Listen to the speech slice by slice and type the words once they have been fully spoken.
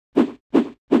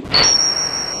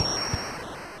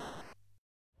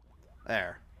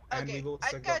There. And Okay, we've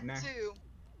also I've got got two.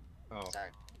 Oh. Sorry.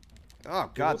 Oh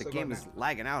god, the also game got is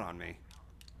lagging out on me.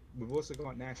 We've also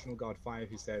got National Guard 5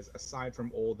 who says, aside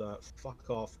from all the fuck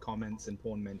off comments and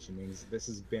porn mentionings, this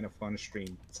has been a fun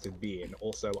stream to be in.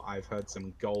 Also, I've heard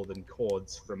some golden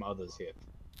chords from others here.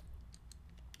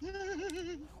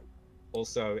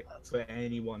 Also, for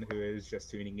anyone who is just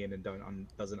tuning in and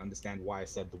doesn't understand why I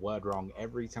said the word wrong,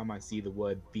 every time I see the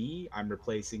word B, I'm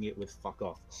replacing it with fuck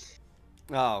off.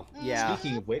 Oh, yeah.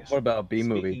 Speaking of which, What about B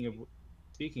movie?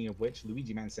 Speaking of which,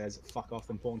 Luigi Man says fuck off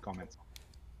and porn comments.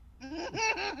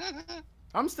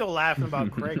 I'm still laughing about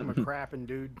Craig McCrappen,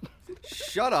 dude.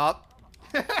 Shut up.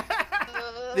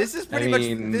 This is pretty much,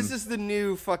 this is the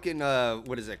new fucking,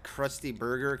 what is it, Krusty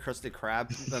Burger, Krusty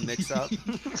Krab mix-up.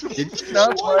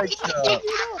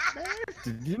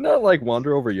 Did you not like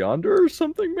Wander Over Yonder or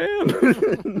something,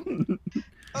 man?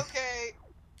 Okay,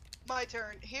 my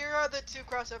turn. Here are the two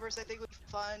crossovers I think would be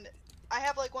fun. I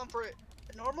have like one for a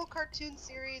normal cartoon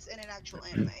series and an actual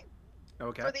anime.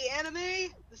 Okay. For the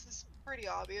anime, this is pretty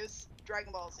obvious.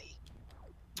 Dragon Ball Z.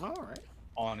 All right.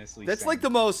 Honestly, That's same. like the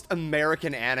most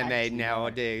American anime Actually,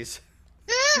 nowadays.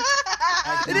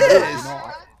 Actually, It no, is!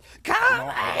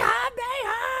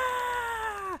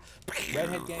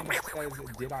 Redhead Gamer says,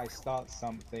 did I start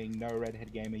something? No,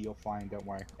 Redhead Gamer, you're fine, don't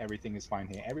worry. Everything is fine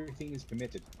here. Everything is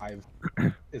permitted.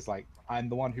 It's like, I'm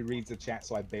the one who reads the chat,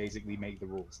 so I basically make the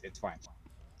rules. It's fine.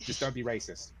 Just don't be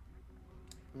racist.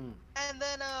 And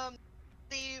then,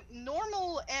 the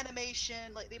normal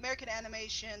animation, like the American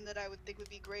animation that I would think would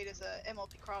be great as a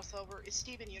MLP crossover is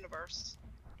Steven Universe.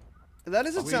 That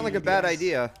doesn't sound like a bad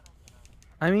idea.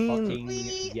 I mean, Fucking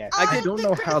yes. I don't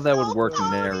know how that would work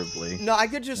narratively. No, I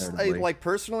could just, like,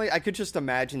 personally, I could just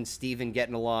imagine Steven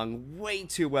getting along way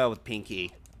too well with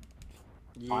Pinky.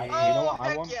 Yeah. You know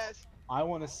what? I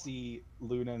want to see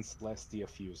Luna and Celestia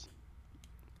fuse.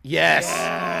 Yes!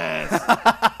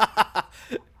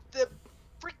 The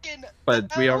freaking.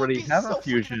 But we already have a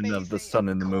fusion of the sun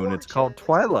and the moon. It's called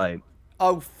Twilight.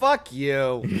 Oh, fuck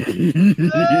you.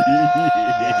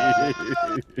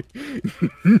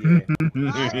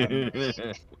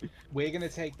 We're gonna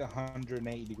take the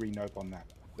 180-degree nope on that.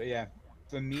 But yeah,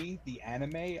 for me, the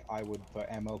anime I would put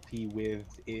MLP with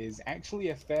is actually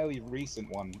a fairly recent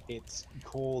one. It's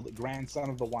called Grandson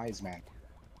of the Wise Man.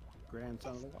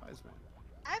 Grandson of the Wise Man.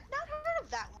 I've not heard of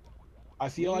that one. I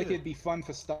feel like it'd be fun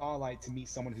for Starlight to meet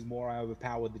someone who's more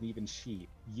overpowered than even she.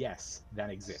 Yes,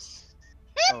 that exists.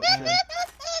 Oh,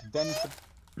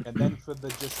 And then for the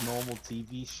just normal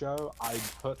TV show, I'd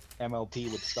put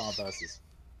MLP with Star Versus.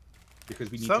 Because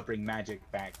we need to bring magic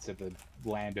back to the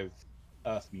land of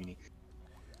Earth Muni.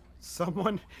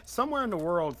 Somewhere in the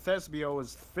world, Thesbio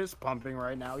is fist pumping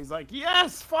right now. He's like,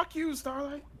 yes, fuck you,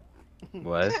 Starlight.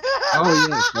 What? Oh,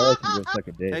 yeah, Starlight can go suck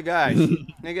a dick. Hey, guys.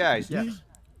 Hey, guys. Yes.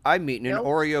 I'm eating an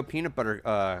Oreo peanut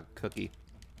butter cookie.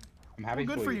 I'm happy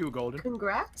good for you, Golden.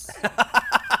 Congrats.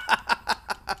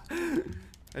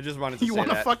 I just wanted to say want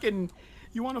that.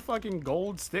 You want a fucking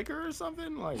gold sticker or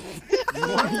something? Like,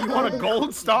 you want a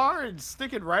gold star and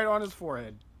stick it right on his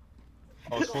forehead.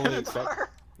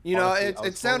 You know,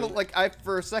 it sounded like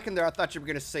for a second there I thought you were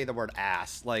gonna say the word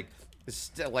ass, like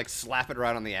slap it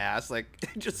right on the ass, like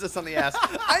just this on the ass.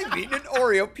 I'm eating an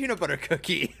Oreo peanut butter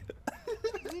cookie.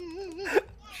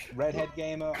 Redhead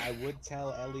Gamer, I would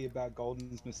tell Ellie about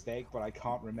Golden's mistake, but I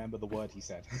can't remember the word he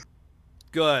said.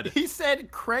 Good. He said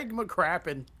Craig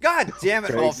McCrappen. God damn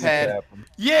it, Wolfhead.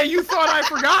 Yeah, you thought I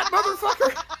forgot,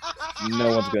 motherfucker?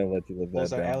 No one's gonna let you live that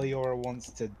Also, down. Eliora wants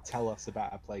to tell us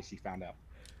about a place she found out.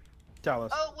 Tell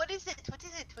us. Oh, what is it? What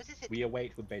is it? What is it? We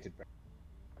await with bated breath.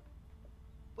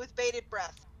 With bated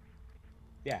breath.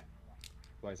 Yeah.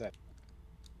 That's what I said.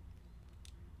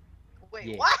 Wait,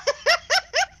 Yeah. what?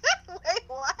 Wait,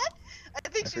 what? I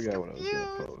think she's forgot what I was confused.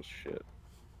 gonna post. Shit.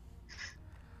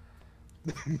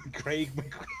 Craig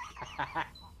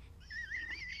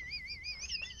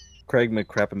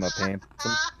McCrap in my pants.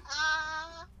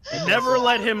 Never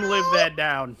let him live that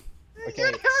down. Okay,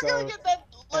 You're never so gonna get that,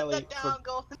 let Ellie, that down,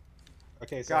 Golden.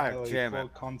 Okay, so God Ellie, damn for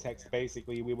it. context,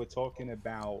 basically, we were talking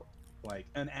about like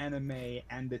an anime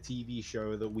and a TV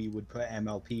show that we would put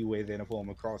MLP with in a form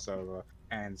of crossover.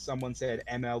 And someone said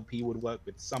MLP would work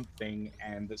with something,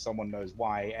 and that someone knows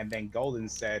why. And then Golden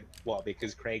said, "What?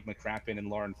 Because Craig McCrappen and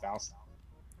Lauren Faust."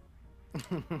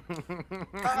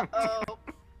 Uh-oh.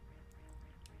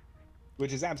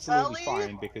 Which is absolutely Ellie?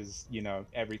 fine because you know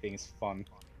everything is fun.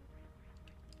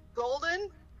 Golden?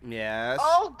 Yes.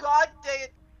 Oh god dang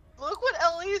it. Look what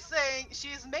Ellie is saying.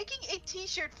 She's making a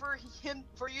t-shirt for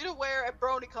you to wear at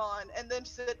BronyCon, and then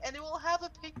she said, and it will have a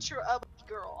picture of a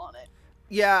girl on it.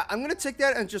 Yeah, I'm gonna take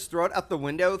that and just throw it out the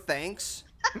window, thanks.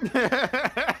 Or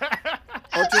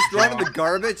just throw it in the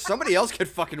garbage. Somebody else could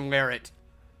fucking wear it.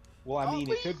 Well, I mean,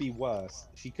 it could be worse.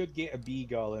 She could get a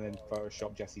B-girl and then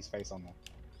Photoshop Jesse's face on there.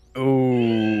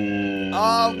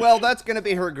 Oh. Well, that's gonna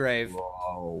be her grave.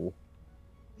 Wow.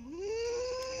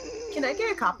 Can I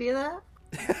get a copy of that?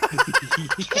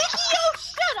 Yo,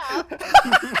 shut up!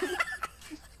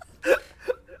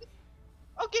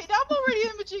 Okay, now I'm already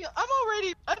imaging.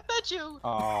 I bet you.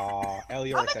 Aw,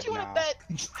 Elio I bet said you wanna nah. bet.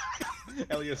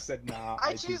 Elio said nah.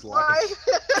 I choose life.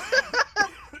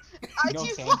 I No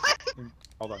choose thanks. life.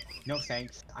 Hold on. No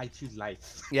thanks. I choose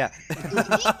life. Yeah.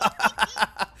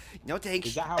 No thanks.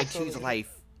 Is that how I it's choose sold?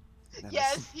 life.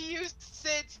 Yes, he used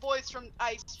Sid's voice from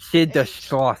Ice. Sid the Age.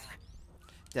 Sloth.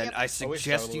 Then Yep. I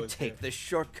suggest Solo you was take here. the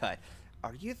shortcut.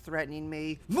 Are you threatening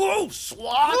me? Move,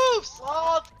 sloth! Move,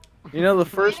 sloth. You know, the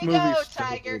first to movie go, still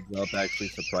Tiger. holds up actually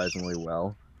surprisingly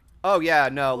well. Oh yeah,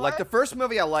 no. Like What? the first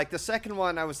movie I liked. The second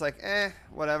one I was like,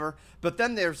 whatever. But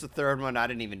then there's the third one I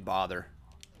didn't even bother.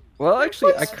 Well,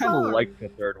 actually, I was kind of fun. like the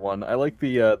third one. I like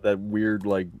the that weird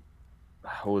like,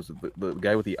 what was it? The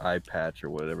guy with the eye patch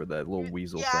or whatever, that little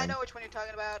weasel Yeah, thing. I know which one you're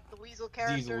talking about. The weasel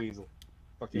character. Diesel Weasel.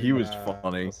 Fucking, He was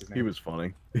funny. what's his He name? was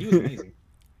funny. He was amazing.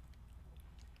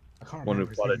 I can't One who remember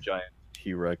his fought a name. giant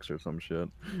T-Rex or some shit.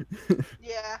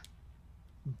 Yeah.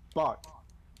 But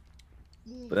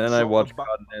But then I Short for watched Buck-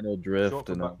 Continental Drift short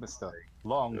for and Buckminster.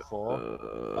 Long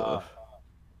for.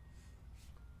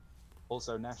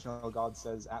 Also, National Guard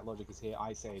says at Logic is here.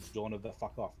 I say it's Dawn of the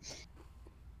fuck off.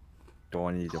 do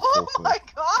I need to Oh full my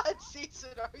God, Caesar,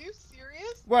 are you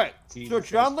serious? Wait, See, so this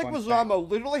is John fun Leguizamo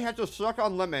literally had to suck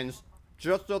on lemons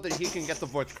just so that he can get the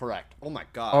voice correct. Oh my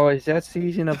god. Oh, is that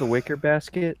season of the Wicker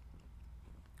Basket?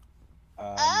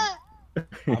 Ah!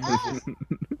 I'm gonna just,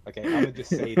 okay, I'm gonna just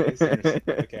say this.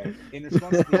 In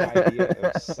response to the idea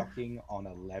of sucking on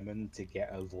a lemon to get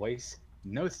a voice,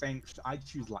 no thanks. I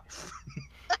choose life.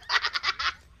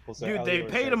 Also, Dude, they Elio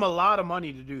paid says- him a lot of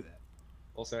money to do that.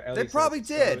 Also, Ellie They probably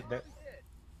says, did.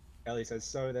 Ellie says,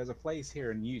 so there's a place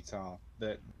here in Utah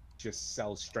that just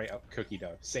sells straight up cookie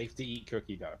dough. Safe to eat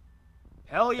cookie dough.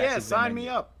 Hell That's yeah, his sign menu.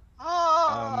 me up.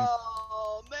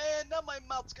 Oh man, now my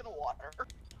mouth's gonna water.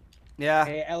 Yeah.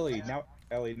 Hey Ellie, now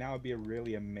would be a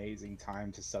really amazing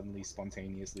time to suddenly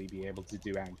spontaneously be able to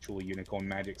do actual unicorn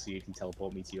magic so you can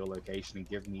teleport me to your location and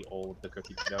give me all of the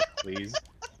cookie dough, please.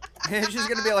 And she's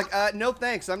gonna be like, no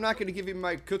thanks, I'm not gonna give you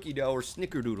my cookie dough or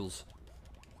snickerdoodles.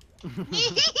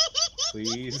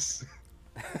 Please.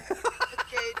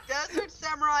 Okay, Desert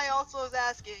Samurai also is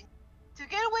asking to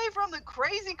get away from the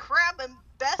crazy crap and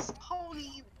best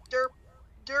pony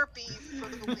derpy for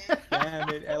the win. Damn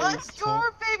it, Ellie's What's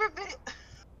your favorite video?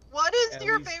 What is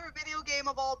your Ellie's- favorite video game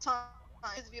of all time?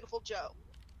 Is Beautiful Joe.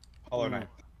 Hollow Knight.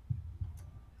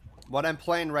 What I'm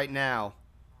playing right now.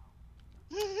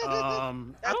 I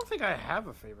don't think I have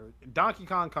a favorite. Donkey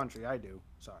Kong Country, I do.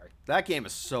 Sorry. That game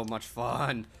is so much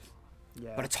fun.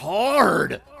 Yeah. But it's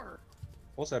hard!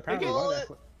 Also, apparently, Well,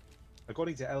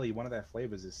 according to Ellie, one of their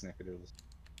flavors is snickerdoodles.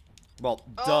 Well,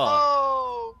 duh.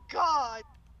 Oh God,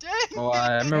 dang Oh,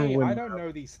 I it. remember Hey, when I don't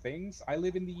know these things. I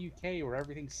live in the UK where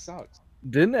everything sucks.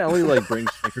 didn't Ellie like bring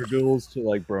snickerdoodles to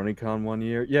like BronyCon one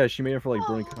year? Yeah, she made it for like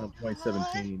Oh, BronyCon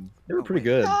 2017. They Oh, were pretty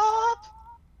wait. good. Stop!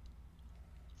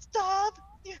 Stop!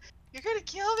 You're gonna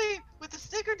kill me with the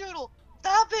snickerdoodle.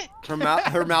 Stop it!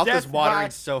 Her mouth is Death watering by-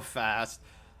 so fast.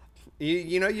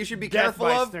 You know, you should be Death careful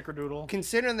by of, Snickerdoodle.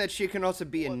 considering that she can also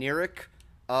be aneric.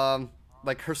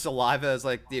 Like her saliva is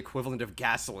like the equivalent of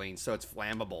gasoline, so it's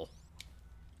flammable.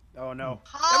 Oh no.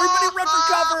 Everybody run for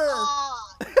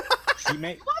cover! She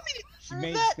made You want me to She prove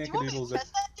made that? Do you want me snickerdoodles to of-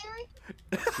 test that theory?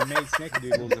 she made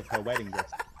snickerdoodles of her wedding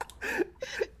dress.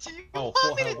 Do you Oh, want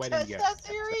for me her to wedding test gift. that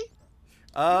theory?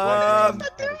 Um,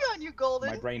 That theory on you, Golden.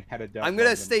 My brain had a duck. I'm gonna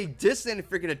moment. stay distant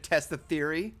if you're gonna test the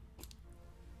theory.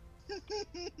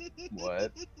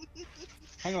 What?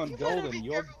 Hang on, You better Golden. be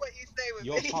You're careful what you say with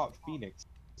you're me. part Phoenix.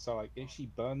 So like, if she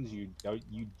burns you, don't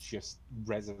you just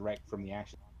resurrect from the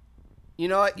ashes? You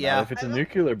know what? Not Yeah. if it's a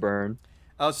nuclear burn.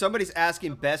 Oh, somebody's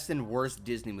asking best and worst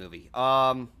Disney movie.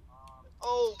 Oh,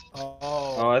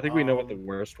 Oh, I think we know what the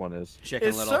worst one is. Chicken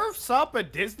Is Little. Surf's Up a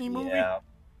Disney movie? Yeah.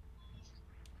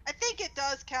 I think it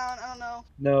does count. I don't know.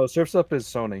 No, Surf's Up is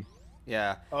Sony.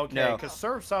 Yeah. Okay, No. because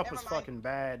Surf's Up Never was mind. fucking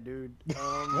bad, dude.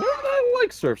 I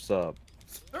like Surf's Up.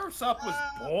 Surf's Up was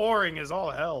boring as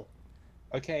all hell.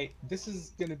 Okay, this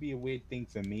is gonna be a weird thing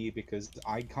for me because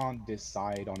I can't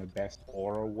decide on a best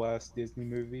or a worst Disney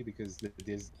movie because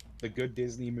the good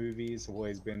Disney movies have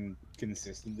always been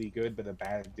consistently good, but the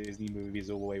bad Disney movies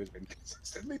have always been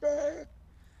consistently bad.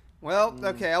 Well,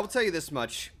 okay, I will tell you this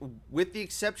much. With the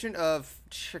exception of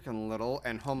Chicken Little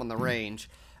and Home on the Range,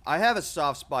 I have a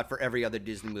soft spot for every other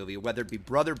Disney movie, whether it be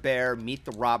Brother Bear, Meet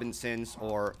the Robinsons,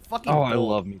 or fucking Oh, Bolt. I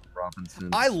love Meet the Robinsons.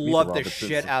 I Meet the loved the Robinsons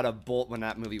shit is- out of Bolt when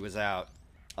that movie was out.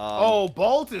 Oh,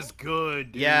 Bolt is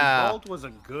good, dude. Yeah. Bolt was a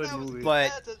good movie. But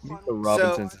That's a fun Meet the one.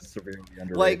 Robinsons is severely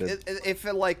like, underrated. if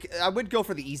it, like, I would go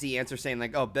for the easy answer, saying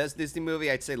like, oh, best Disney movie,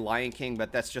 I'd say Lion King,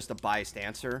 but that's just a biased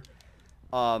answer.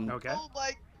 Okay. Oh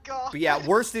my god. But yeah,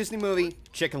 worst Disney movie,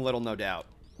 Chicken Little, no doubt.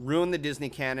 Ruined the Disney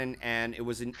canon, and it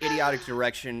was an idiotic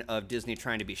direction of Disney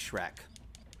trying to be Shrek.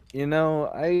 You know,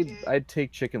 I'd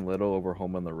take Chicken Little over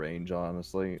Home on the Range,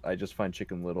 honestly. I just find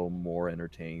Chicken Little more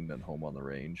entertaining than Home on the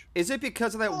Range. Is it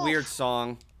because of that weird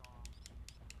song?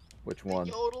 Which The one?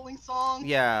 yodeling song.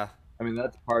 Yeah. I mean,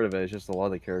 that's part of it. It's just a lot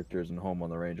of the characters in Home on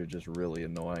the Range are just really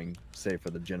annoying, save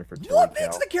for the Jennifer Tilly What cow.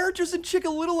 makes the characters in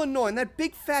Chicken Little annoying? That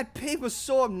big fat pig was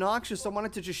so obnoxious, I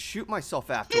wanted to just shoot myself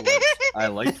afterwards. I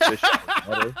like Fish Out of the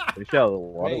Water. Fish Out of the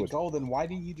Water Wait, was... Golden, why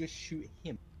didn't you just shoot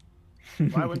him?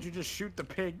 Why wouldn't you just shoot the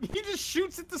pig? He just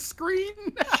shoots at the screen.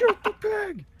 Shoot the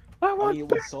pig! I I want mean,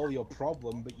 it would solve your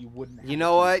problem, but you wouldn't. You have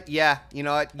know to. what? Yeah, you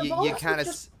know what? The You bullets kind would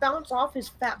of... just bounce off his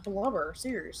fat blubber.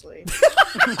 Seriously.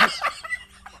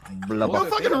 Blubber. Well,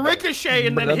 fucking ricochet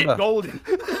and then hit Blubber. Golden.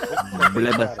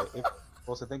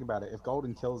 Also, think about it. If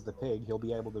Golden kills the pig, he'll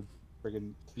be able to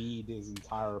friggin' feed his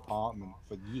entire apartment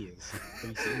for years. Can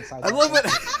you see inside I that love thing?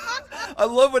 it. I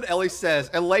love what Ellie says.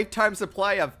 A lifetime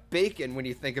supply of bacon when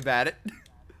you think about it.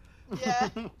 Yeah.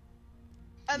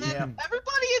 And then Yeah.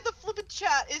 everybody in the flippin'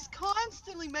 chat is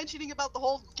constantly mentioning about the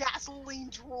whole gasoline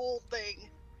drool thing.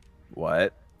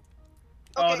 What?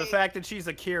 Oh, the Okay. fact that she's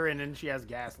a Kieran and she has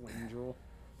gasoline jewel.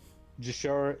 Just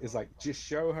show her just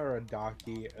show her a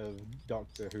darkie of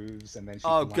Doctor Who's, and then she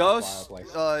Oh, can light a Ghost.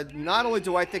 fireplace. Not only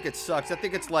do I think it sucks, I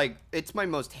think it's like it's my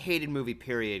most hated movie.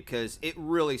 Period, because it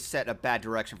really set a bad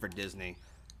direction for Disney.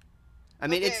 I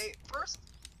mean, Okay, first.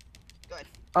 Go ahead.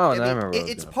 Oh, I no, I mean, remember.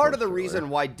 it's part of the reason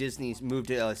why Disney's moved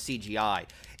to CGI.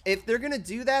 If they're gonna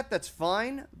do that, that's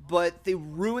fine, but they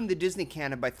ruined the Disney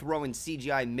canon by throwing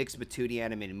CGI mixed with 2D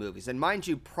animated movies. And mind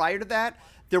you, prior to that,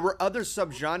 there were other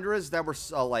subgenres that were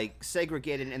like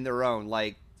segregated in their own.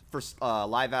 Like for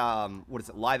live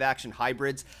action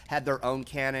hybrids had their own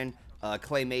canon.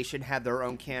 Claymation had their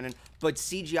own canon, but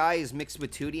CGI is mixed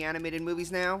with 2D animated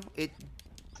movies now.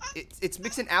 It's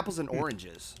mixing apples and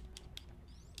oranges.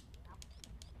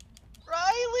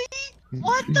 Riley?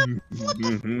 What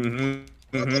the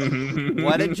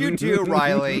What did you do,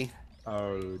 Riley?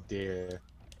 Oh dear.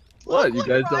 What, you Look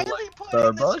guys Riley don't like put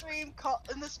in the Starbucks? stream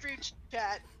in the stream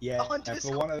chat. Yeah, On and for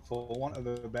Discord. want of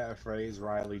a better phrase,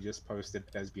 Riley just posted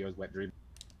Desbio's wet dream.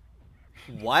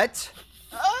 What?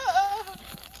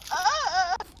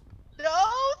 No,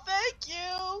 thank you.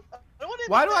 I don't want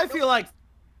Why do I feel like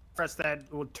press that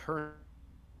would turn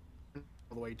all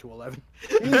the way to 11?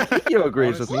 He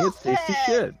agrees with me. It's tasty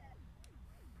shit.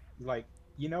 Like,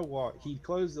 you know what? He'd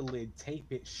close the lid, tape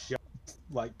it shut,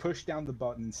 like push down the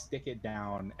button, stick it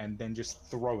down, and then just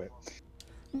throw it.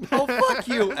 Oh, fuck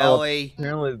you, Ellie.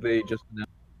 Apparently they just...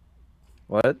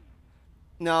 What?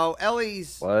 No,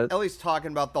 Ellie's What? Ellie's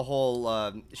talking about the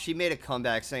whole. She made a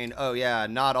comeback saying, "Oh yeah,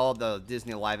 not all the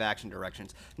Disney live-action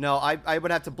directions." No, I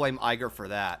would have to blame Iger for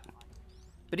that.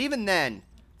 But even then,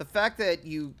 the fact that they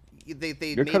You're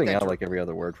made cutting that out like every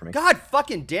other word for me. God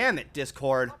fucking damn it,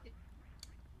 Discord.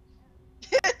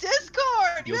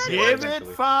 Discord. You'll man, see Give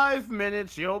eventually. it 5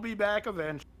 minutes. You'll be back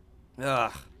eventually.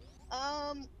 Ugh.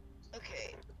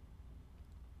 Okay.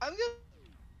 I'm gonna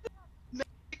make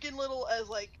Chicken Little as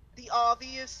like the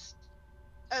obvious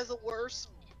as a worst,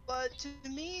 but to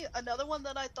me, another one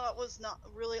that I thought was not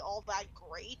really all that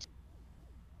great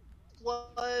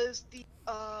was the